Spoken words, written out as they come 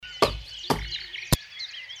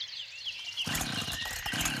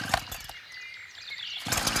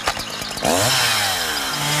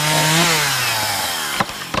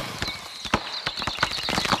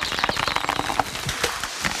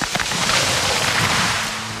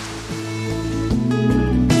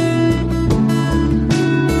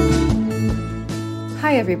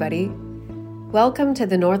everybody. Welcome to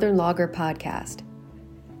the Northern Logger Podcast.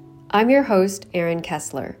 I'm your host, Erin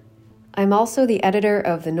Kessler. I'm also the editor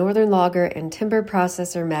of the Northern Logger and Timber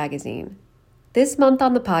Processor magazine. This month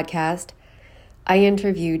on the podcast, I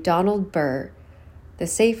interviewed Donald Burr, the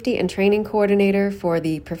Safety and Training Coordinator for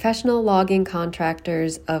the Professional Logging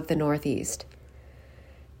Contractors of the Northeast.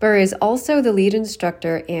 Burr is also the lead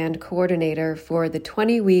instructor and coordinator for the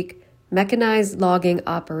 20-week Mechanized Logging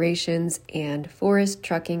Operations and Forest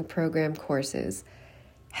Trucking Program courses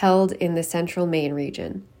held in the Central Maine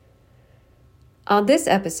region. On this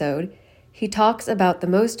episode, he talks about the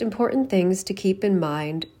most important things to keep in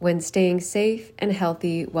mind when staying safe and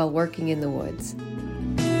healthy while working in the woods.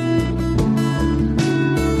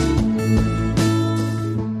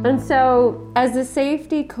 And so, as a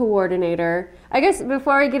safety coordinator, I guess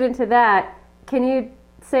before I get into that, can you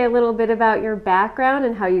say a little bit about your background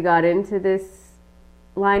and how you got into this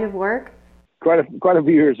line of work? Quite a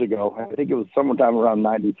few years ago, I think it was sometime around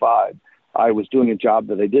 95, I was doing a job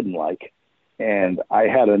that I didn't like, and I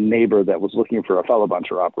had a neighbor that was looking for a fellow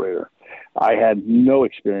buncher operator. I had no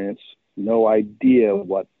experience, no idea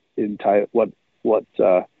what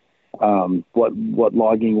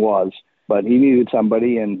logging was, but he needed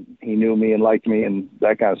somebody, and he knew me and liked me and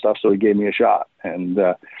that kind of stuff, so he gave me a shot. And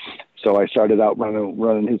so I started out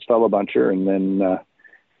running his fellow buncher, and then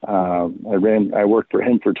I worked for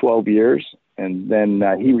him for 12 years, and then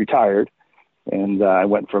he retired, and I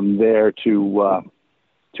went from there to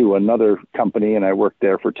another company, and I worked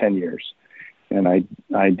there for 10 years. And I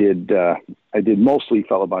did mostly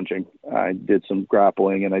fellow bunching. I did some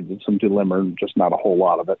grappling, and I did some delimber, just not a whole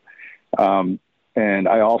lot of it. And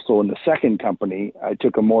I also, in the second company, I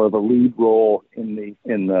took a more of a lead role in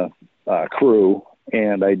the crew,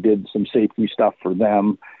 and I did some safety stuff for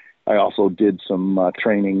them. I also did some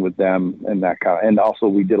training with them and that kind of, and also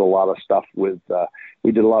we did a lot of stuff with the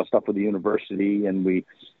university, and we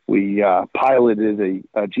piloted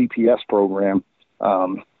a GPS program,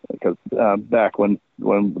 because back when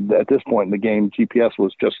at this point in the game, GPS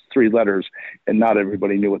was just 3 letters, and not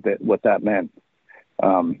everybody knew what that meant.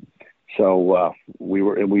 So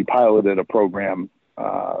we piloted a program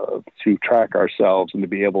to track ourselves and to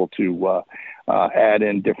be able to add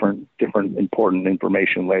in different important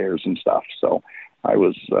information layers and stuff. So I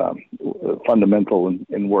was fundamental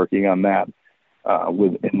in working on that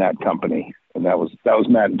within that company, and that was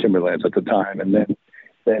Matt and Timberlands at the time. And then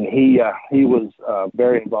he was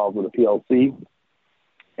very involved with the PLC,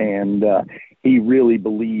 and he really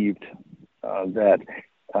believed that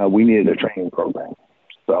we needed a training program.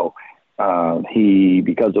 So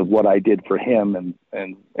because of what I did for him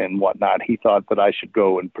and whatnot, he thought that I should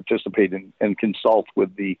go and participate and consult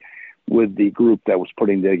with the group that was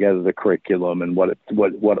putting together the curriculum and what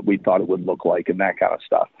we thought it would look like and that kind of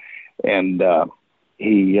stuff. And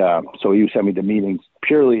so he sent me to meetings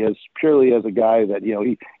purely as a guy that,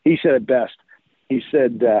 he said it best. He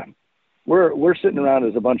said, we're sitting around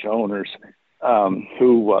as a bunch of owners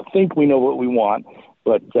who think we know what we want,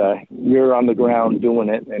 but you're on the ground doing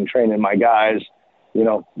it and training my guys.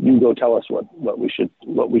 You go tell us what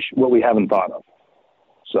we haven't thought of.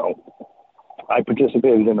 So I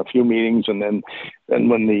participated in a few meetings, and then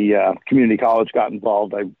when the community college got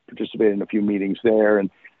involved, I participated in a few meetings there, and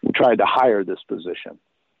we tried to hire this position.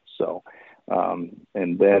 So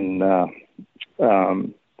and then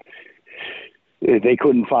we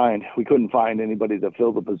couldn't find anybody to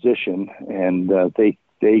fill the position, and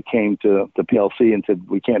they came to the PLC and said,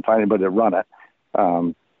 we can't find anybody to run it.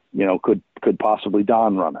 Could possibly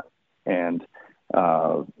Don run it? And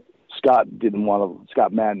Scott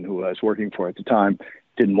Madden, who I was working for at the time,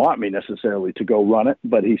 didn't want me necessarily to go run it,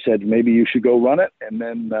 but he said, maybe you should go run it, and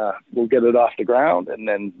then we'll get it off the ground, and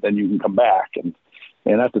then you can come back. And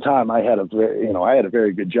at the time I had a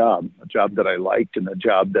very good job, a job that I liked, and a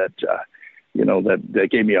job that, that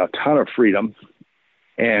gave me a ton of freedom.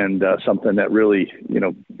 And something that really,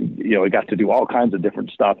 I got to do all kinds of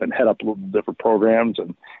different stuff and head up little different programs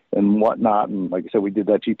and whatnot. And like I said, we did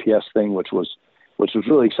that GPS thing, which was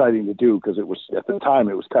really exciting to do, because it was, at the time,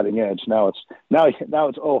 it was cutting edge. Now it's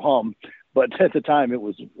oh hum, but at the time we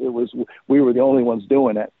were the only ones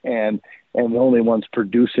doing it, and the only ones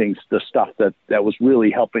producing the stuff that was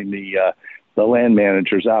really helping the land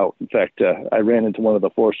managers out. In fact, I ran into one of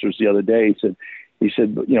the foresters the other day. He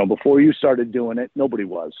said, before you started doing it, nobody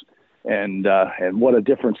was. And what a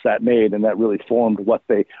difference that made. And that really formed what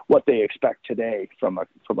they expect today from a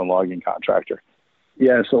logging contractor.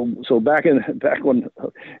 Yeah. So back when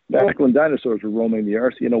dinosaurs were roaming the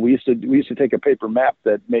earth, we used to take a paper map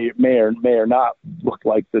that may or not look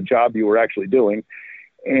like the job you were actually doing.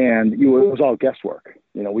 And it was all guesswork.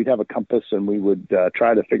 we'd have a compass and we would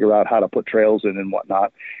try to figure out how to put trails in and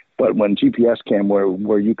whatnot. But when GPS came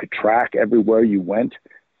where you could track everywhere you went,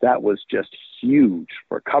 that was just huge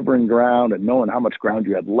for covering ground and knowing how much ground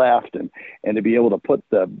you had left, and to be able to put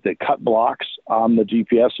the cut blocks on the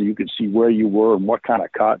GPS so you could see where you were and what kind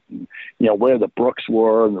of cut, and where the brooks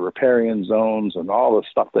were and the riparian zones and all the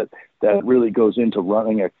stuff that really goes into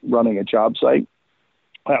running a job site.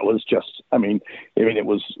 That was just, it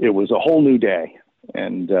was a whole new day.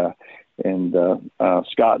 And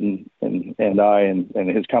Scott and I and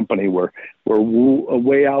his company were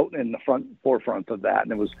way out in the forefront of that,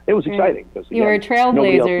 and it was exciting because you were trailblazers.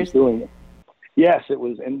 Nobody else was doing it. Yes, it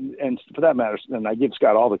was, and for that matter, and I give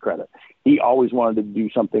Scott all the credit. He always wanted to do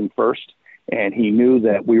something first, and he knew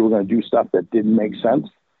that we were going to do stuff that didn't make sense,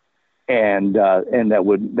 and that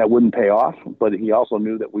wouldn't pay off. But he also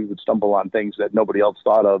knew that we would stumble on things that nobody else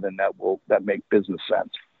thought of, and that make business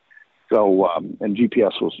sense. So, and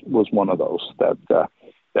GPS was one of those that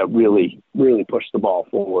really pushed the ball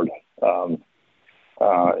forward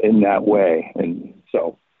in that way. And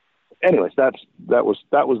so, anyways, that was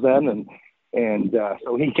then. And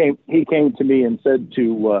so he came to me and said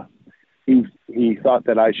he thought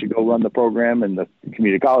that I should go run the program, and the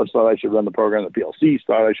community college thought I should run the program. The PLC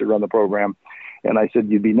thought I should run the program. And I said,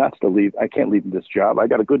 you'd be nuts to leave. I can't leave this job. I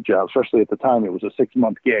got a good job, especially at the time. It was a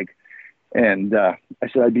 6-month gig. And I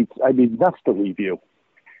said, I'd be nuts to leave you.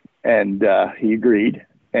 And he agreed,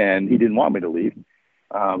 and he didn't want me to leave.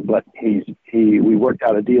 But we worked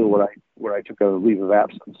out a deal where I took a leave of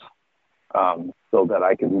absence, so that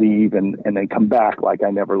I could leave and then come back like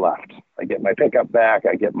I never left. I get my pickup back.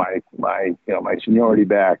 I get my seniority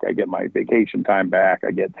back. I get my vacation time back.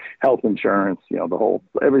 I get health insurance,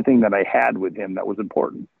 everything that I had with him that was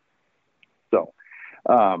important.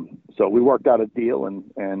 So we worked out a deal,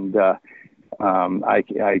 and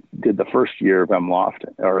I did the first year of MLOFT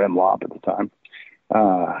or MLOP at the time,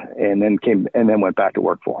 and then went back to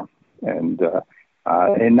work for him,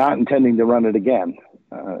 and not intending to run it again,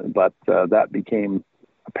 but that became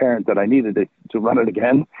apparent that I needed to run it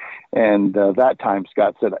again, and that time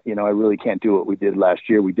Scott said, I really can't do what we did last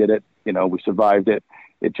year. We did it, we survived it.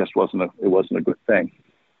 It just wasn't a good thing.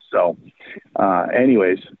 So,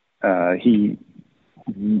 anyways,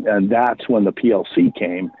 and that's when the PLC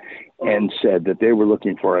came and said that they were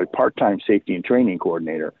looking for a part-time safety and training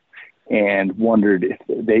coordinator, and wondered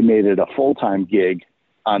if they made it a full-time gig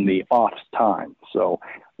on the off time. So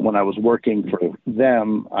when I was working for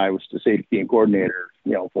them, I was the safety and coordinator,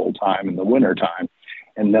 full-time in the winter time.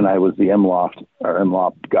 And then I was the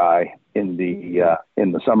MLOP guy in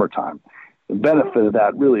the summertime. The benefit of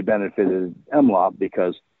that really benefited MLOP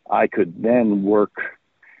because I could then work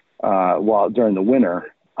while during the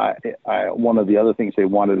winter. One of the other things they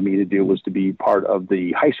wanted me to do was to be part of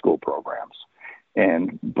the high school programs,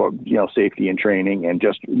 and safety and training, and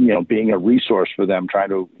just being a resource for them, trying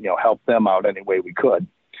to help them out any way we could.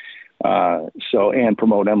 And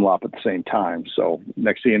promote MLOP at the same time. So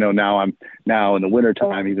next thing you know, now I'm in the winter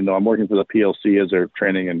time, even though I'm working for the PLC as their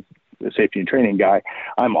training and safety and training guy,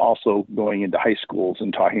 I'm also going into high schools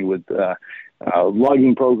and talking with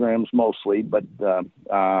logging programs mostly, but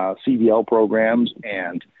CDL programs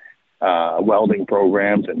and welding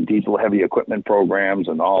programs and diesel heavy equipment programs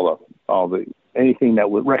and all the anything that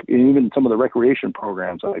would even some of the recreation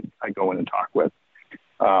programs I go in and talk with.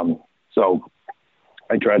 So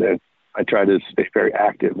I try to stay very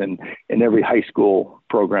active in every high school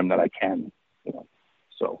program that I can.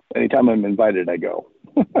 So anytime I'm invited, I go.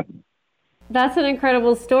 That's an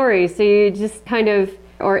incredible story. So you just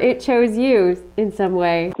or it chose you in some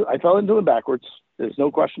way. I fell into it backwards. There's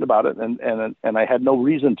no question about it. And I had no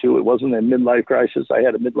reason to. It wasn't a midlife crisis. I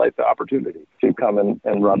had a midlife opportunity to come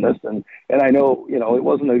and run this. And I know, it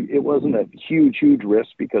wasn't a huge risk,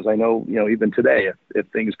 because I know, even today, if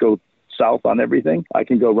things go south on everything, I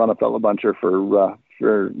can go run a fellow buncher for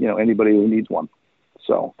anybody who needs one.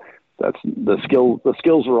 So that's the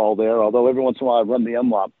skills are all there. Although every once in a while I run the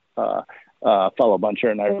MLOP fellow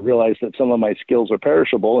buncher, and I realize that some of my skills are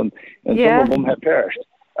perishable, and some of them have perished.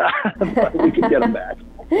 But we can get them back.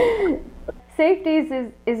 Safety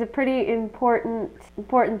is a pretty important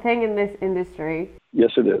thing in this industry.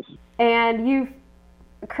 Yes, it is. And you've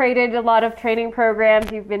created a lot of training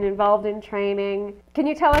programs. You've been involved in training. Can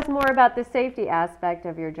you tell us more about the safety aspect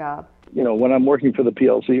of your job? When I'm working for the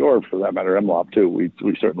PLC, or for that matter, MLOP too, we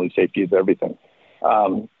certainly safety is everything.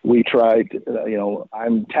 We try to,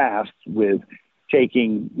 I'm tasked with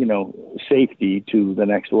taking, safety to the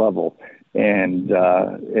next level. And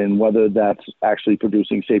whether that's actually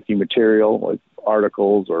producing safety material like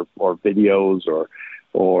articles or videos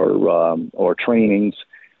or trainings,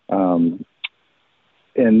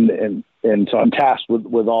 and so I'm tasked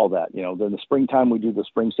with all that. Then in the springtime, we do the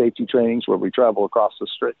spring safety trainings where we travel across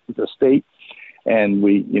the state, and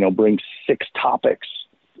we, bring 6 topics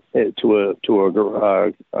to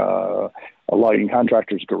a logging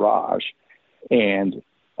contractor's garage. And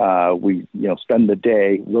we, spend the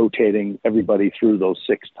day rotating everybody through those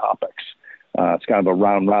 6 topics. It's kind of a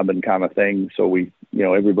round robin kind of thing. So we,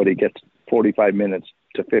 everybody gets 45 minutes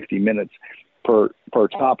to 50 minutes per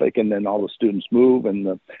topic, and then all the students move, and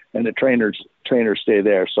the trainers stay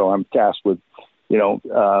there. So I'm tasked with,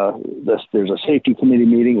 there's a safety committee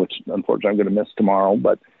meeting, which unfortunately I'm going to miss tomorrow,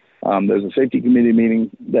 but there's a safety committee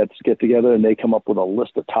meeting that's get together, and they come up with a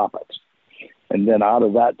list of topics. And then out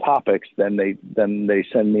of that topics, then they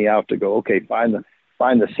send me out to go, okay, find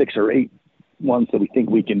the 6 or 8 ones that we think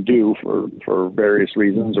we can do for various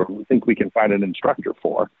reasons, or we think we can find an instructor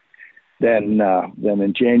for. Then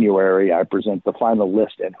in January, I present the final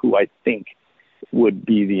list and who I think would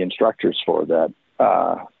be the instructors for that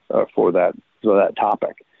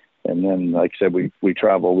topic. And then, like I said, we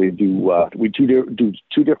travel. We do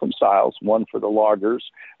 2 different styles. One for the loggers,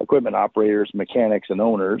 equipment operators, mechanics, and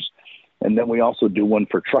owners. And then we also do one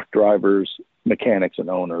for truck drivers, mechanics,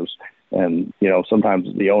 and owners. And, sometimes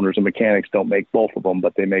the owners and mechanics don't make both of them,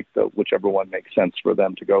 but they make whichever one makes sense for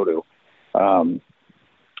them to go to.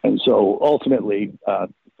 And so ultimately, I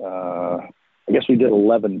guess we did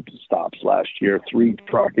 11 stops last year, 3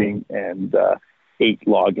 trucking and 8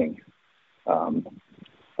 logging.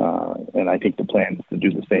 And I think the plan is to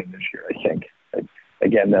do the same this year. I think,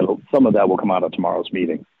 again, some of that will come out of tomorrow's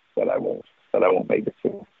meeting that I won't make it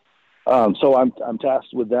to. So I'm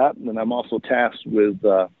tasked with that, and then I'm also tasked with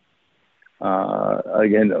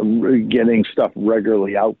again getting stuff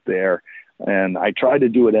regularly out there. And I try to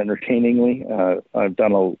do it entertainly. I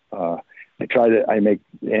make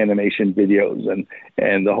animation videos,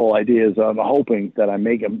 and the whole idea is I'm hoping that I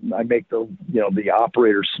make the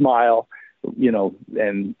operator smile,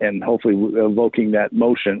 and hopefully evoking that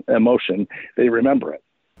emotion, they remember it.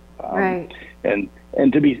 Right. And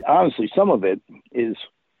to be honestly, some of it is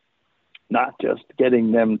not just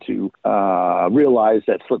getting them to realize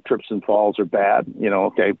that slip, trips, and falls are bad.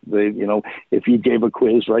 If you gave a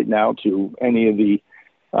quiz right now to any of the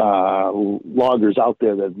loggers out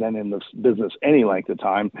there that have been in this business any length of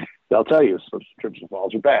time, they'll tell you slips, trips, and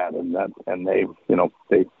falls are bad, and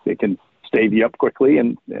they can stave you up quickly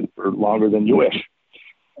and for longer than you wish.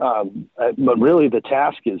 But really, the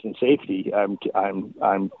task is in safety. I'm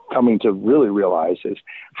coming to really realize is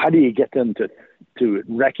how do you get them to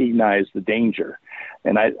recognize the danger,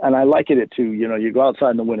 and I liken it to you go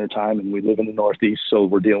outside in the wintertime, and we live in the Northeast, so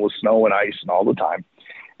we're dealing with snow and ice and all the time,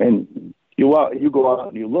 and you go out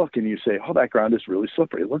and you look and you say, oh, that ground is really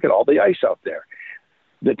slippery. Look at all the ice out there.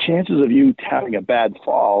 The chances of you having a bad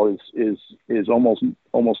fall is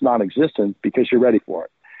almost non-existent because you're ready for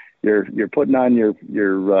it. You're putting on your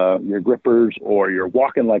grippers, or you're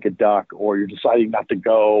walking like a duck, or you're deciding not to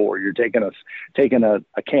go, or you're taking a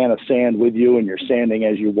can of sand with you and you're sanding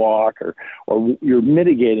as you walk, or you're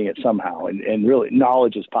mitigating it somehow. And really,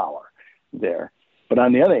 knowledge is power there. But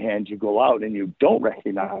on the other hand, you go out and you don't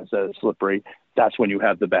recognize that it's slippery. That's when you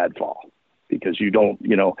have the bad fall, because you don't,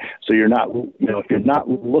 so you're not, if you're not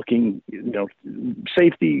looking,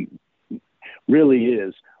 safety really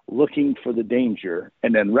is looking for the danger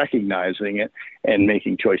and then recognizing it and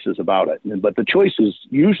making choices about it. But the choices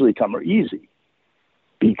usually come are easy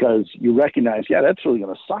because you recognize, that's really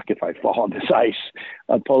going to suck if I fall on this ice,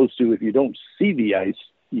 opposed to if you don't see the ice,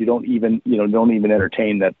 you don't even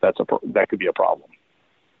entertain that that could be a problem.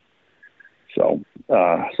 So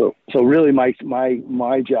really my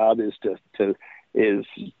job is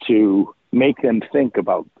to make them think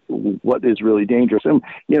about what is really dangerous. And,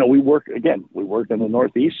 we work in the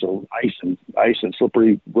Northeast, so ice and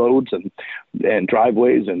slippery roads and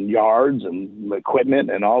driveways and yards and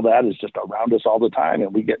equipment and all that is just around us all the time.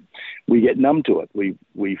 And we get numb to it. We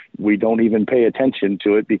don't even pay attention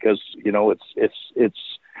to it because,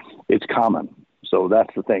 it's common. So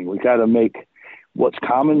that's the thing. We got to make what's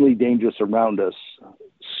commonly dangerous around us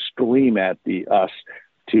scream at us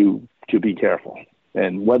to be careful.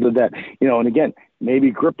 And whether that, and again,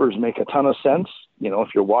 maybe grippers make a ton of sense. If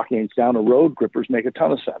you're walking down a road, grippers make a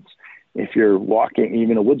ton of sense. If you're walking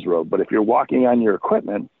even a woods road, but if you're walking on your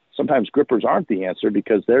equipment, sometimes grippers aren't the answer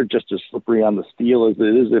because they're just as slippery on the steel as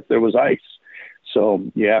it is if there was ice. So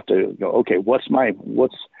you have to go, okay, what's my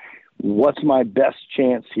best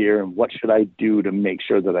chance here, and what should I do to make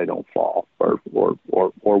sure that I don't fall or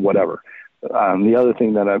whatever. The other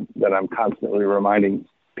thing that I'm constantly reminding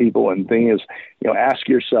people and thing is, ask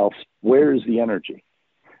yourself, where is the energy?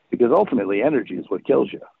 Because ultimately energy is what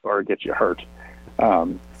kills you or gets you hurt.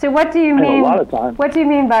 So what do you mean? A lot of times, what do you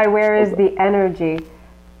mean by where is the energy?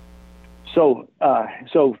 So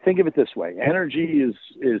think of it this way: energy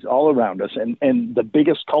is all around us, and the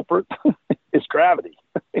biggest culprit is gravity.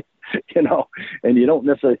 And you don't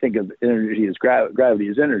necessarily think of energy as gravity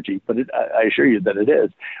as energy, but I assure you that it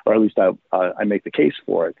is, or at least I make the case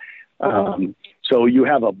for it. So you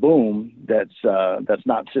have a boom that's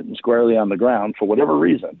not sitting squarely on the ground for whatever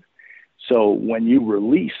reason. So when you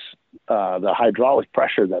release the hydraulic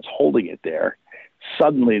pressure that's holding it there,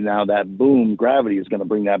 suddenly now that boom, gravity is going to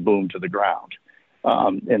bring that boom to the ground.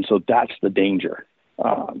 And so that's the danger.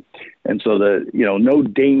 And so no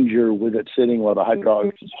danger with it sitting while the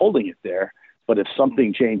hydraulics is holding it there. But if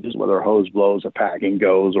something changes, whether a hose blows, a packing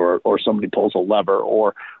goes, or somebody pulls a lever,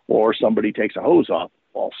 or somebody takes a hose off,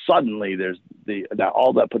 well, suddenly there's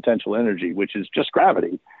all that potential energy, which is just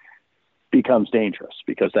gravity, becomes dangerous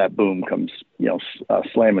because that boom comes,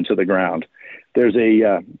 slamming to the ground. There's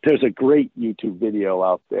a great YouTube video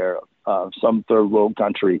out there, some third world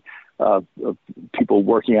country, of people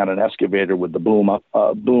working on an excavator with the boom up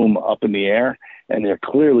in the air, and they're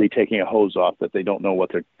clearly taking a hose off that they don't know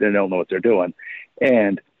what they're doing.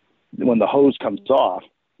 And when the hose comes off,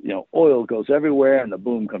 oil goes everywhere, and the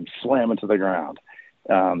boom comes slamming to the ground.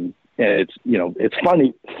 And it's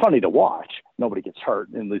funny to watch. Nobody gets hurt,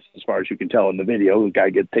 at least as far as you can tell in the video. The guy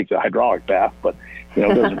takes a hydraulic bath, but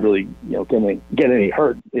doesn't really get any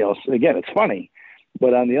hurt. Again, it's funny.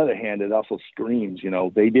 But on the other hand, it also screams,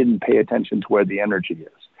 they didn't pay attention to where the energy is.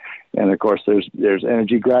 And of course, there's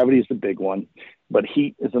energy. Gravity is the big one, but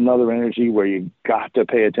heat is another energy where you got to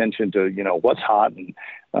pay attention to, what's hot. And,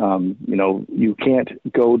 you can't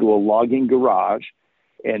go to a logging garage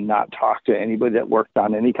and not talk to anybody that worked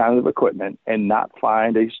on any kind of equipment and not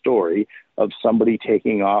find a story of somebody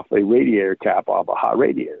taking off a radiator cap off a hot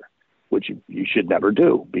radiator, which you should never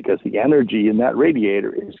do, because the energy in that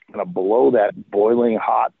radiator is going to blow that boiling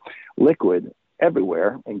hot liquid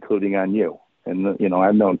everywhere, including on you. And,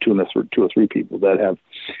 I've known two or three people that have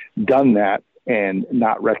done that and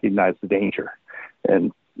not recognized the danger.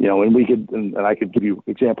 And, and I could give you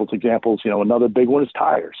examples, another big one is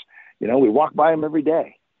tires. We walk by them every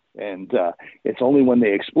day, and it's only when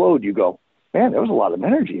they explode, you go, man, there was a lot of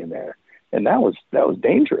energy in there. And that was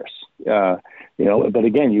dangerous. But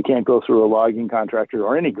again, you can't go through a logging contractor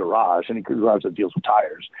or any garage that deals with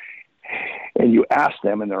tires, and you ask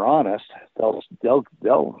them, and they're honest. They'll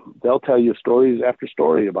tell you stories after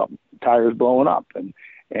story about tires blowing up,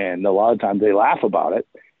 and a lot of times they laugh about it,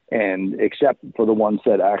 and except for the ones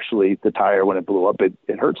that actually the tire, when it blew up,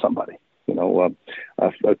 it hurt somebody.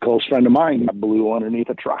 A close friend of mine blew underneath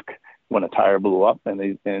a truck when a tire blew up,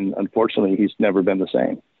 and unfortunately he's never been the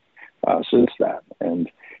same since that. And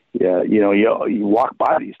you walk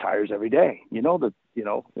by these tires every day.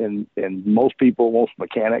 And most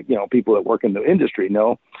mechanic, people that work in the industry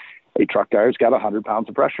know a truck tire's got 100 pounds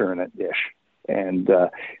of pressure in it ish. And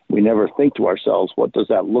we never think to ourselves, what does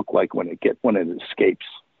that look like when it escapes?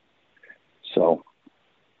 So,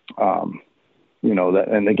 that,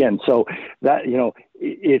 and again, so that,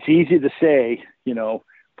 it's easy to say,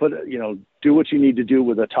 do what you need to do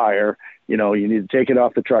with a tire. You need to take it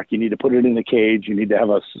off the truck. You need to put it in the cage. You need to have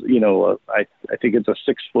I think it's a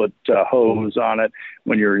 6-foot hose on it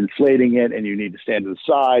when you're inflating it, and you need to stand to the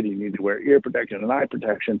side. You need to wear ear protection and eye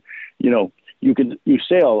protection. You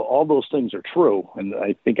say all those things are true. And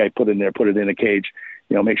I think I put it in a cage,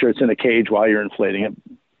 make sure it's in a cage while you're inflating it,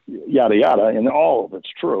 yada, yada. And all of it's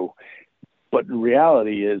true. But the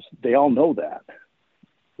reality is they all know that.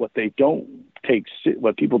 What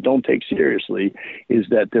people don't take seriously is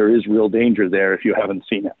that there is real danger there if you haven't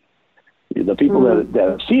seen it. The people that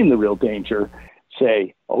have seen the real danger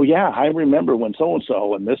say, oh yeah, I remember when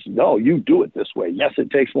so-and-so and this, no, you do it this way. Yes, it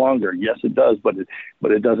takes longer. Yes, it does. But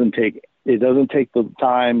it doesn't take the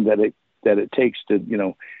time that it takes to,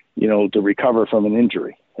 to recover from an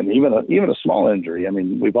injury. And even a small injury. I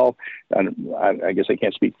mean, we've all, I guess I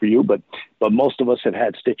can't speak for you, but most of us have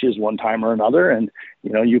had stitches one time or another. And,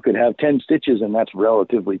 you could have 10 stitches, and that's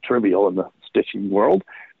relatively trivial in the stitching world.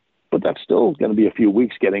 But that's still going to be a few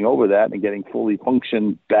weeks getting over that and getting fully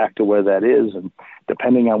functioned back to where that is. And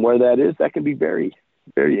depending on where that is, that can be very,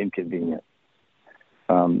 very inconvenient.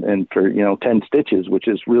 And for, 10 stitches, which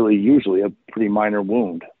is really usually a pretty minor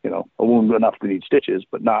wound, a wound enough to need stitches,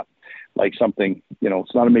 but not like something,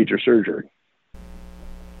 it's not a major surgery.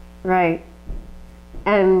 Right.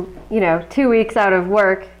 And, 2 weeks out of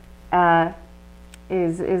work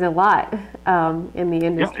is a lot in the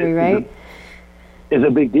industry, right? Is a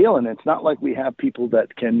big deal. And it's not like we have people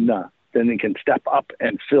that can step up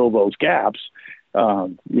and fill those gaps.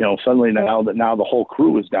 Suddenly now the whole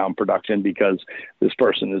crew is down production because this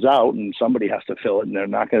person is out and somebody has to fill it, and they're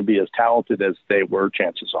not going to be as talented as they were,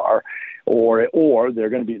 chances are, or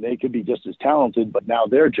they could be just as talented, but now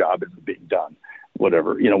their job isn't being done,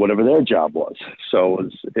 whatever their job was. So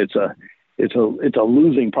it's a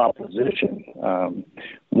losing proposition.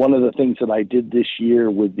 One of the things that I did this year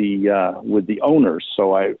with the owners,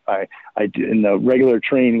 so I do in the regular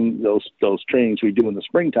training, those trainings we do in the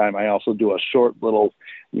springtime, I also do a short little,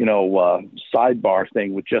 sidebar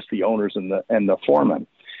thing with just the owners and the foreman,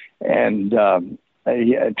 and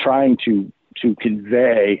trying to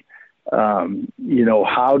convey,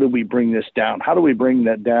 how do we bring this down? How do we bring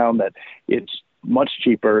that down that it's much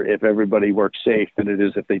cheaper if everybody works safe than it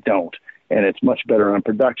is if they don't? And it's much better on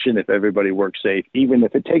production if everybody works safe, even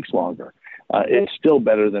if it takes longer. It's still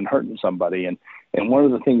better than hurting somebody. And one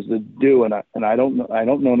of the things to do, and I don't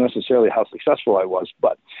know necessarily how successful I was,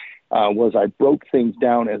 but was I broke things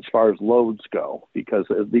down as far as loads go, because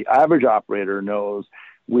the average operator knows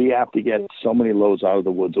we have to get so many loads out of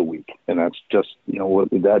the woods a week, and that's just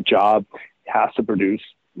that job has to produce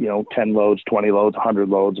 10 loads, 20 loads, 100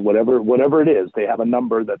 loads, whatever it is. They have a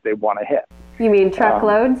number that they want to hit. You mean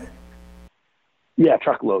truckloads? Yeah,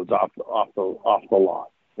 truckloads off the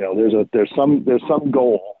lot. There's some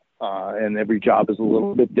goal, and every job is a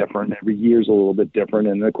little bit different. Every year's a little bit different,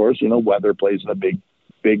 and of course, weather plays a big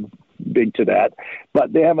to that.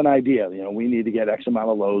 But they have an idea. We need to get X amount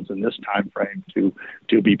of loads in this time frame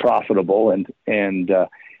to be profitable. And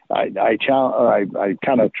I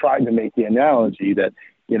kind of tried to make the analogy that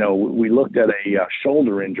we looked at a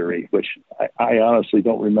shoulder injury, which I honestly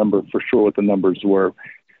don't remember for sure what the numbers were.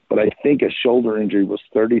 But I think a shoulder injury was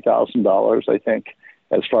 $30,000, I think,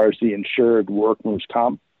 as far as the insured workman's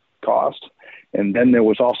comp cost. And then there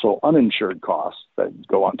was also uninsured costs that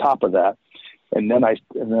go on top of that. And then I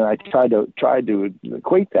tried to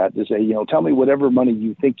equate that to say, tell me whatever money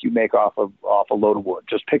you think you make off a load of wood.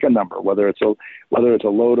 Just pick a number, whether it's a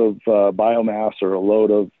load of biomass or a load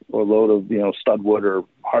of stud wood or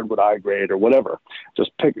hardwood I grade or whatever.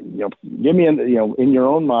 Just pick, give me in your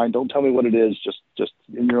own mind. Don't tell me what it is. Just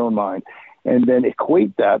in your own mind, and then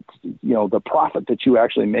equate that, the profit that you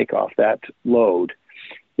actually make off that load.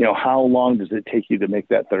 How long does it take you to make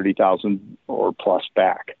that 30,000 or plus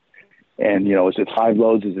back? And, is it 5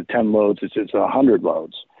 loads? Is it 10 loads? Is it 100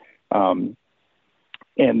 loads? And,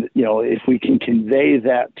 if we can convey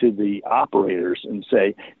that to the operators and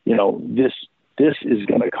say, this is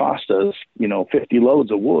going to cost us, 50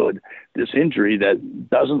 loads of wood, this injury that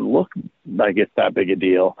doesn't look like it's that big a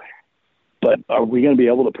deal, but are we going to be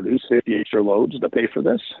able to produce 50 extra loads to pay for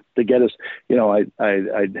this, to get us, I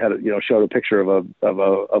had, showed a picture of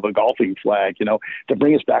a golfing flag, to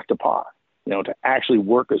bring us back to par. To actually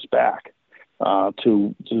work us back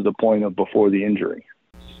to the point of before the injury.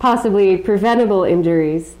 Possibly preventable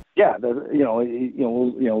injuries. Yeah,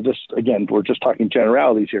 just again, we're just talking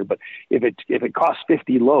generalities here. But if it costs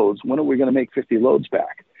 50 loads, when are we going to make 50 loads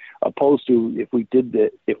back? Opposed to if we did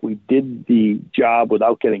the job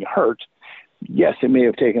without getting hurt, yes, it may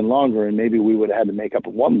have taken longer, and maybe we would have had to make up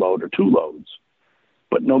 1 load or 2 loads.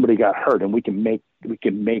 But nobody got hurt, and we can make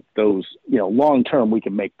those. Long term, we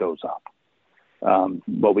can make those up.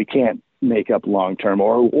 But we can't make up long term,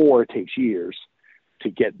 or it takes years to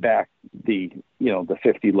get back the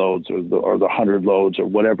 50 loads or the 100 loads or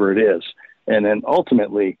whatever it is. And then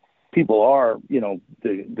ultimately, people are,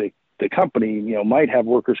 the company, might have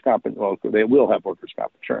workers' comp. Well, they will have workers'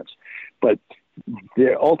 comp insurance, but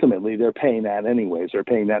they're paying that anyways. They're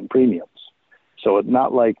paying that in premiums. So it's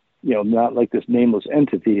not like this nameless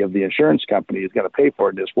entity of the insurance company is going to pay for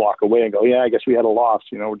it and just walk away and go, yeah, I guess we had a loss.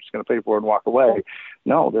 We're just going to pay for it and walk away.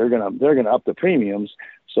 No, they're going to up the premiums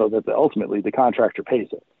so that ultimately the contractor pays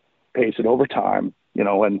it over time.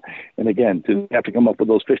 And again, to have to come up with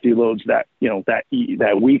those 50 loads that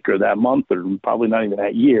week or that month, or probably not even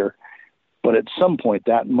that year, but at some point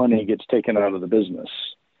that money gets taken out of the business,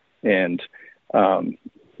 and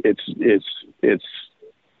it's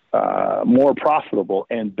more profitable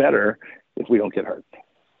and better if we don't get hurt.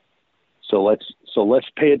 So let's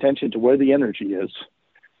pay attention to where the energy is,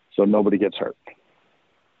 so nobody gets hurt.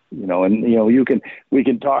 We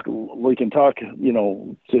can talk, to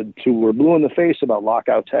we're blue in the face about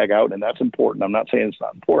lockout, tag out, and that's important. I'm not saying it's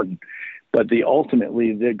not important, but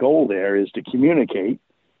ultimately the goal there is to communicate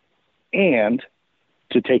and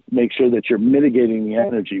to make sure that you're mitigating the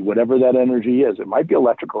energy, whatever that energy is. It might be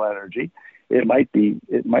electrical energy. It might be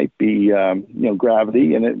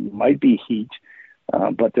gravity, and it might be heat,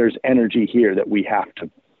 but there's energy here that we have to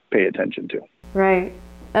pay attention to. Right.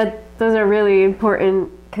 Those are really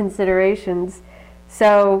important considerations.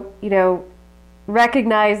 So,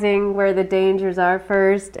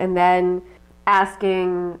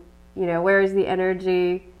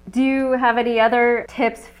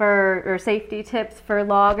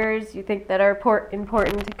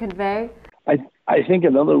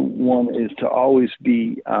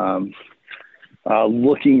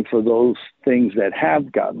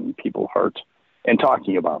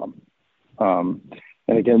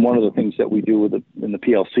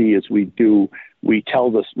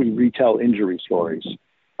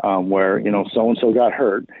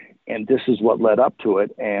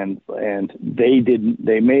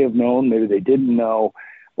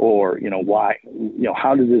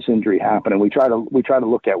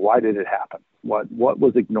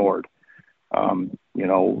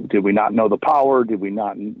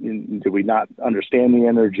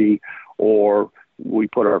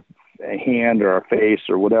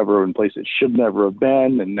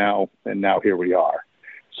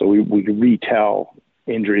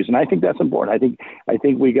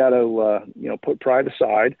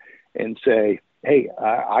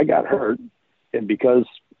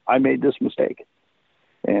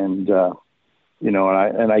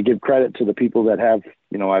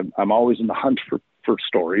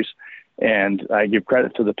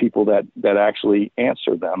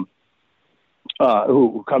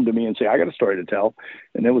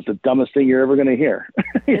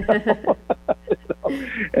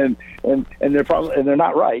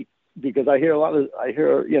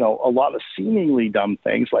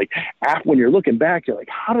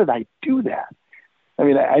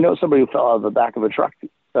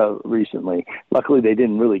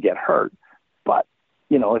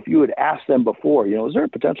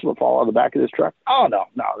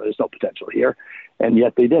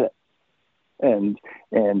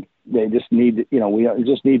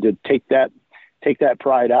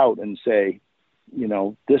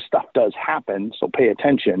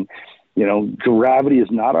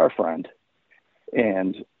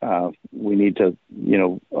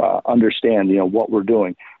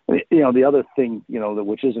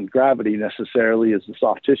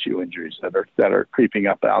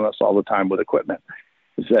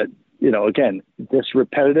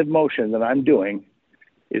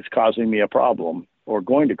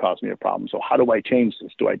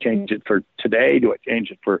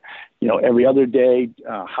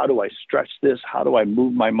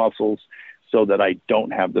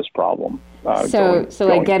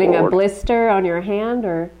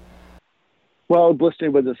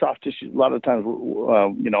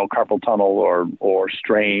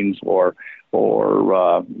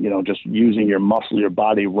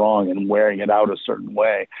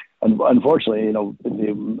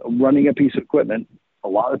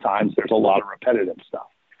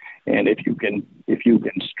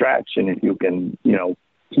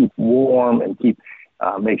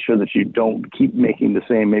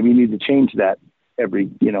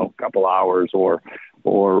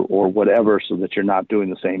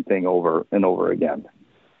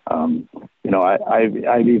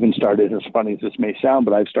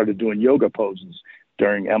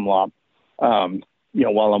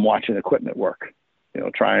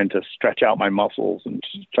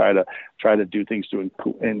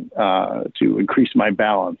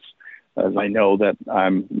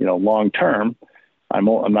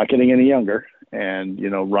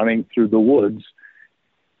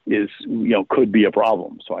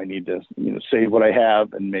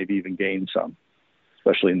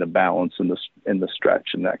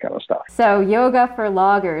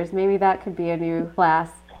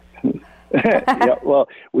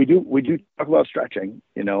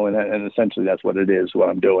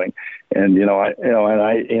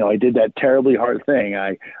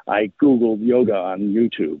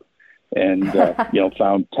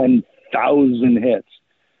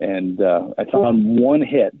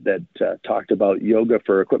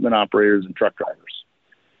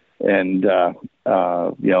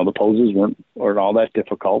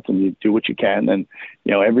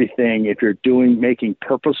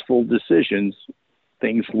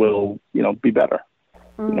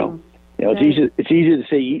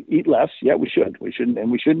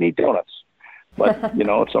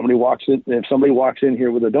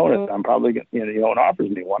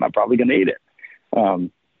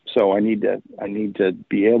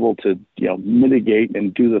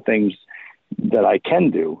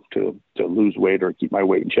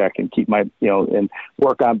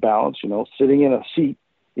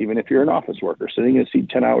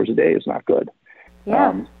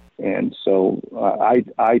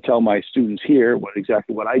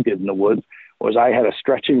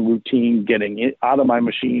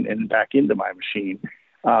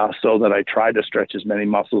 so that I tried to stretch as many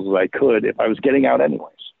muscles as I could if I was getting out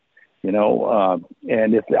anyways. And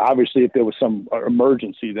if there was some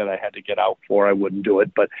emergency that I had to get out for, I wouldn't do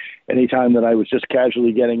it. But anytime that I was just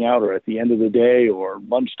casually getting out, or at the end of the day or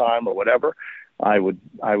lunchtime or whatever, I would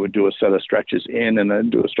do a set of stretches in, and then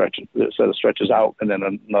do a set of stretches out, and then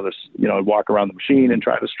another, I'd walk around the machine and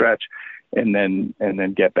try to stretch, and then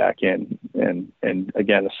get back in, and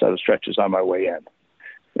again, a set of stretches on my way in.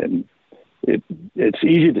 And it's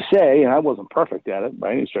easy to say, and I wasn't perfect at it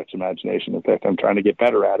by any stretch of imagination. In fact, I'm trying to get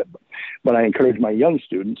better at it. But I encourage my young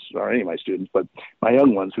students, or any of my students, but my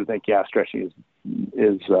young ones who think, stretching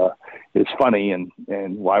is funny, and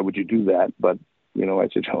why would you do that? But I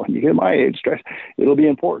said, when you get my age, stretch, it'll be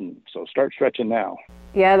important. So start stretching now.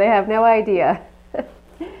 Yeah, they have no idea.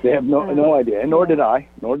 They have no idea, and nor did I.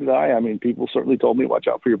 I mean, people certainly told me, watch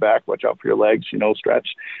out for your back, watch out for your legs,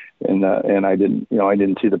 stretch. And I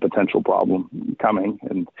didn't see the potential problem coming.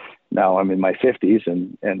 And now I'm in my 50s,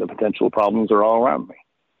 and the potential problems are all around me.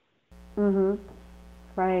 Mm-hmm.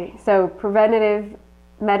 Right. So preventative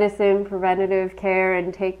medicine, preventative care,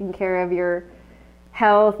 and taking care of your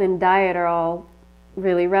health and diet are all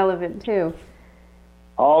really relevant too.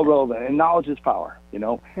 All relevant, and knowledge is power.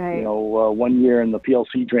 Right. 1 year in the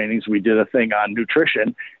PLC trainings, we did a thing on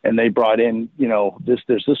nutrition, and they brought in, there's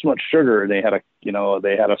this much sugar. They had a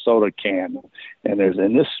soda can, and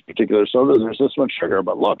in this particular soda, there's this much sugar.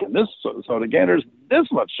 But look, in this soda can, there's this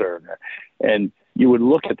much sugar. And you would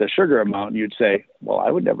look at the sugar amount, and you'd say, well,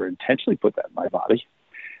 I would never intentionally put that in my body.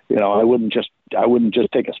 I wouldn't just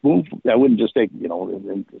take a spoonful. I wouldn't just take,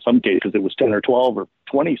 in some cases it was 10 or 12 or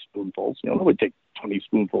 20 spoonfuls. I would take 20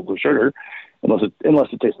 spoonfuls of sugar, unless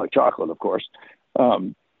it tastes like chocolate, of course,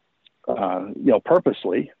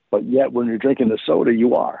 purposely. But yet when you're drinking the soda,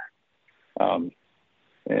 you are.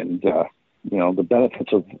 The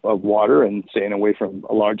benefits of water and staying away from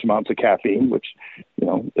large amounts of caffeine, which,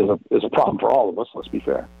 is a problem for all of us, let's be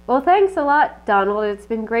fair. Well, thanks a lot, Donald. It's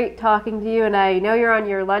been great talking to you, and I know you're on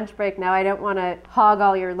your lunch break now. I don't want to hog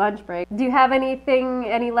all your lunch break. Do you have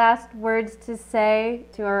any last words to say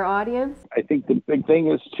to our audience? I think the big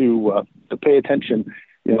thing is to pay attention.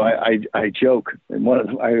 I joke, and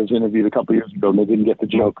I was interviewed a couple of years ago, and they didn't get the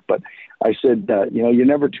joke, but I said, you're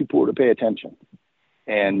never too poor to pay attention.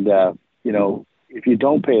 And, if you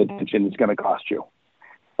don't pay attention, it's going to cost you.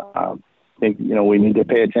 I think, we need to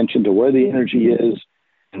pay attention to where the energy is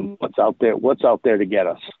and what's out there to get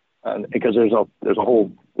us. Because there's a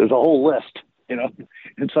whole list,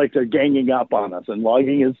 it's like they're ganging up on us, and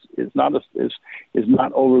logging is not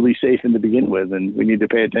overly safe to begin with. And we need to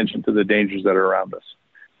pay attention to the dangers that are around us.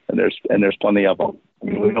 And there's plenty of them.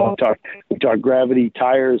 We talk gravity,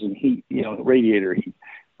 tires, and heat, radiator heat.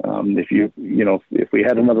 If we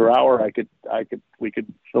had another hour, we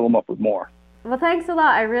could fill them up with more. Well, thanks a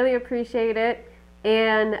lot. I really appreciate it.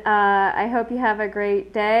 And I hope you have a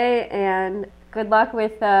great day, and good luck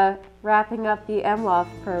with wrapping up the MLOF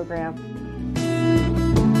program.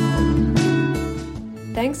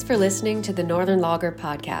 Thanks for listening to the Northern Logger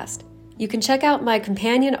podcast. You can check out my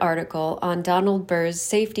companion article on Donald Burr's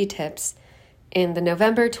safety tips in the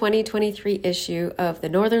November 2023 issue of the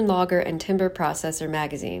Northern Logger and Timber Processor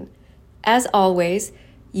magazine. As always,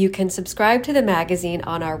 you can subscribe to the magazine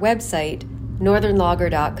on our website,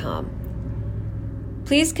 northernlogger.com.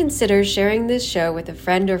 Please consider sharing this show with a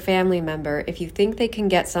friend or family member if you think they can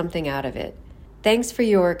get something out of it. Thanks for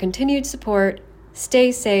your continued support,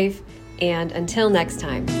 stay safe, and until next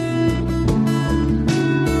time.